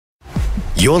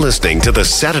You're listening to the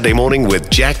Saturday Morning with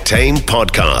Jack Tame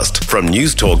podcast from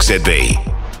News Talk ZB.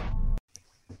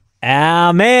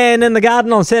 Our man in the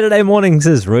garden on Saturday mornings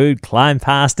is Ruud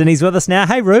Kleinpaste, and he's with us now.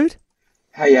 Hey, Ruud.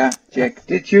 Hiya, Jack.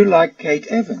 Did you like Kate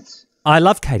Evans? I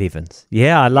love Kate Evans.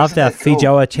 Yeah, I loved our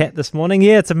Fijoa chat this morning.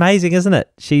 Yeah, it's amazing, isn't it?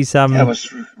 She's That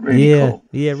was really cool.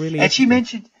 Yeah, really. And she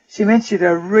mentioned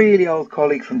a really old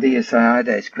colleague from DSIR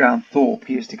days, Grant Thorpe.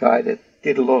 He was the guy that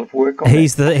did a lot of work on it.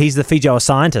 He's the Fijoa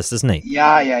scientist, isn't he?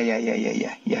 Yeah.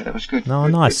 That was good. Oh,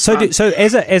 good, nice. good So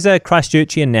as a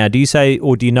Christchurchian now, do you say,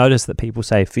 or do you notice that people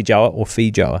say Fijoa or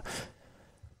Fijoa?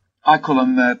 I call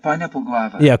them pineapple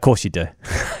guava. Yeah, of course you do.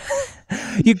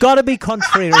 You got to be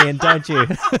contrarian, don't you?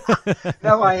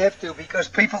 No, I have to, because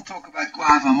people talk about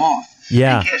guava moth.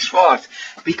 Yeah. And guess what?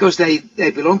 Because they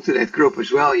belong to that group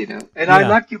as well, you know. And I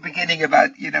like your beginning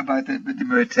about the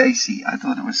Myrtaceae. I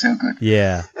thought it was so good.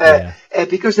 Yeah.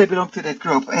 Because they belong to that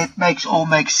group, it makes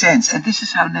sense. And this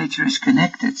is how nature is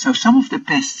connected. So some of the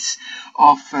pests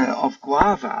of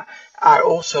guava are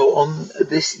also on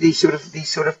these sort of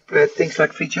things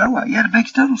like Fijoa. Yeah, it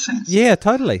makes total sense. Yeah,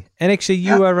 totally. And actually,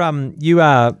 you are I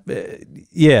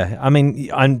mean,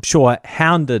 I'm sure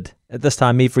hounded at this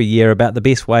time every year about the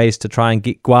best ways to try and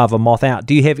get guava moth out.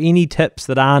 Do you have any tips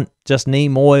that aren't just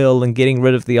neem oil and getting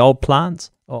rid of the old plants?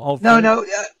 No.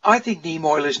 I think neem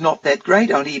oil is not that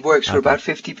great. Only it works for about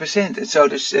 50%, and so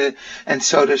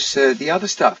does the other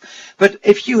stuff. But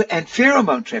and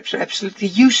pheromone traps are absolutely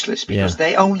useless because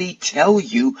they only tell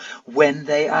you when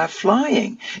they are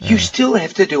flying. You still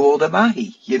have to do all the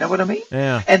mahi. You know what I mean?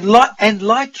 Yeah. And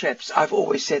light traps, I've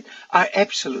always said, are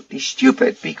absolutely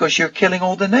stupid because you're killing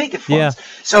all the native ones. Yeah.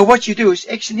 So what you do is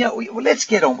actually, let's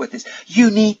get on with this. You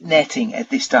need netting at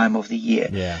this time of the year.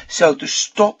 Yeah. So to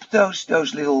stop those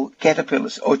little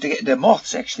caterpillars, or to get the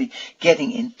moths actually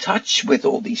getting in touch with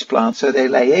all these plants so they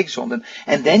lay eggs on them,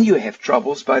 and then you have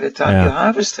troubles by the time you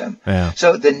harvest them. Yeah.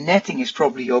 So the netting is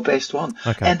probably your best one.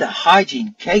 Okay. And the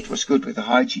hygiene. Kate was good with the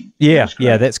hygiene. Yeah,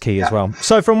 that's key as well.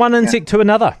 So from one insect to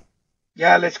another.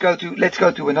 Yeah, let's go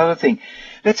to another thing.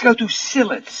 Let's go to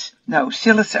psyllids. Now,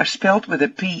 psyllids are spelled with a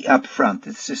P up front.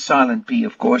 It's a silent P,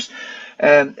 of course.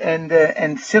 And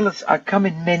psyllids come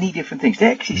in many different things.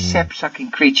 They're actually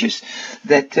sap-sucking creatures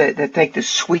that take the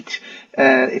sweet,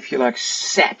 if you like,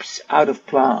 saps out of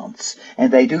plants.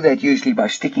 And they do that usually by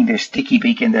sticking their sticky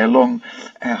beak and their long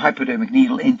hypodermic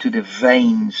needle into the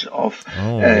veins of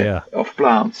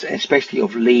plants, especially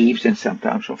of leaves and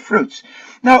sometimes of fruits.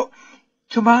 Now,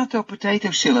 potato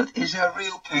psyllid is a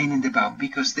real pain in the bum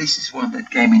because this is one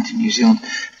that came into New Zealand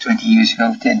 20 years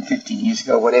ago, 10, 15 years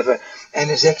ago, whatever,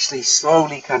 and is actually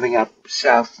slowly coming up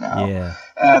south now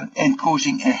and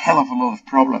causing a hell of a lot of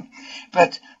problem.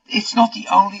 But it's not the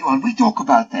only one. We talk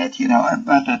about that,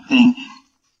 about that thing,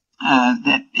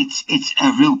 that it's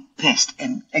a real pest.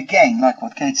 And again, like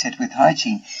what Kate said with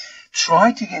hygiene,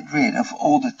 try to get rid of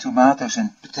all the tomatoes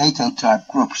and potato type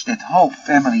groups, that whole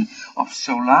family of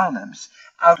solanums,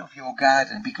 out of your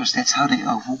garden, because that's how they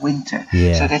overwinter.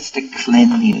 Yeah. So that's the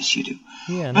cleanliness you do.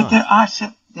 Yeah, but nice.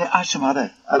 there are some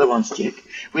other ones, Jack.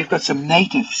 We've got some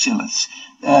native psyllids.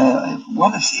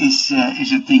 One is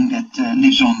a thing that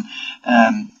lives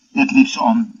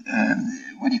on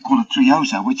what do you call it,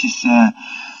 Triosa, which is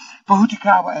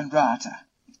Pohutikawa and Rata,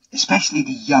 especially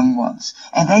the young ones,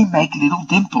 and they make little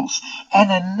dimples.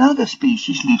 And another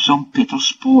species lives on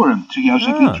Pittosporum,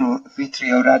 Triosa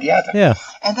vitrio radiata. Yeah.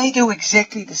 And they do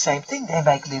exactly the same thing. They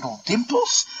make little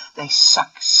dimples, they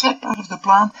suck sap out of the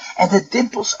plant, and the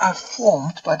dimples are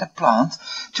formed by the plant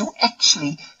to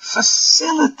actually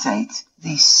facilitate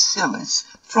these psyllids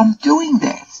from doing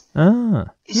that.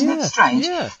 Isn't it strange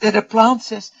that a plant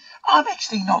says, I'm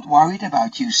actually not worried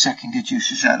about you sucking the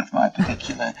juices out of my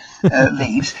particular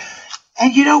leaves.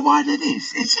 And you know why that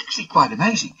is? It's actually quite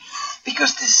amazing.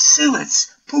 Because the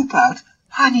psyllids poop out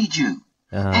honeydew.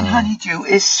 And honeydew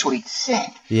is sweet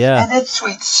sap. Yeah. And that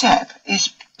sweet sap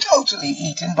is totally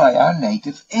eaten by our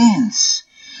native ants.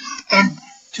 And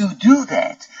to do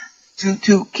that, to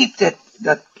keep that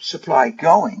supply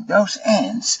going, those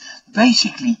ants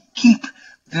basically keep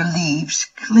the leaves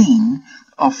clean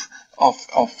of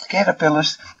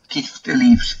caterpillars, keep the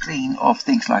leaves clean of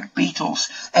things like beetles,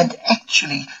 and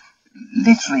actually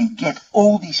literally get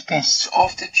all these pests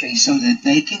off the tree so that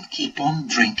they can keep on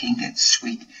drinking that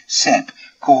sweet sap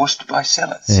caused by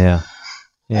psyllids. Yeah.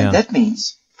 And that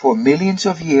means for millions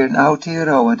of years in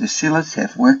Aotearoa, the psyllids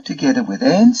have worked together with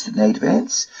ants, the native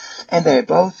ants, and they're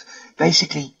both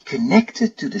basically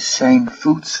connected to the same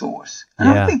food source. And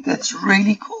I think that's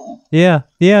really cool. Yeah,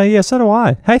 so do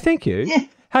I. Hey, thank you. Yeah.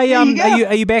 Hey,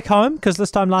 are you back home? Because this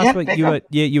time last week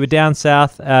you were down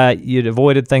south. You'd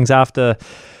avoided things after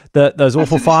those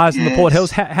awful fires in the Port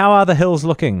Yes. Hills. How are the hills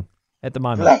looking at the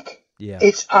moment? Black. Yeah.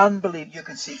 It's unbelievable. You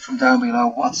can see from down below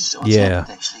what's happened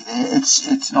actually there.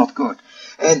 It's not good.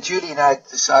 And Julie and I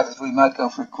decided we might go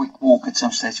for a quick walk at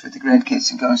some stage with the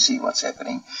grandkids and go and see what's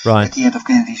happening at the end of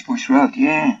Kennedy's Bush Road.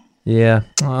 Yeah. Yeah.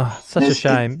 Oh, such a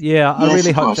shame. I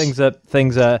really hope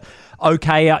things are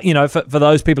okay, for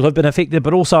those people who've been affected,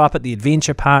 but also up at the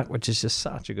Adventure Park, which is just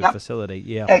such a good facility.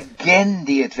 Yeah. Again,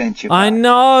 the Adventure Park. I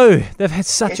know. They've had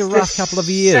such a rough couple of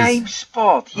years. Same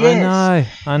spot, yes.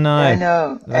 I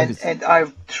know. And I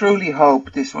truly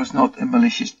hope this was not a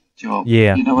malicious job.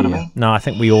 Yeah. You know what I mean? No, I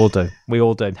think we all do.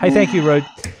 Hey, thank you, Ruud.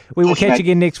 We will catch you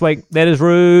again next week. That is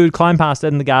Ruud, Kleinpaste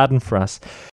in the garden for us.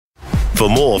 For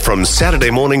more from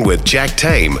Saturday Morning with Jack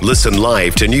Tame, listen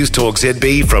live to News Talk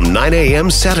ZB from 9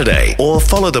 a.m. Saturday or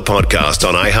follow the podcast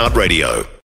on iHeartRadio.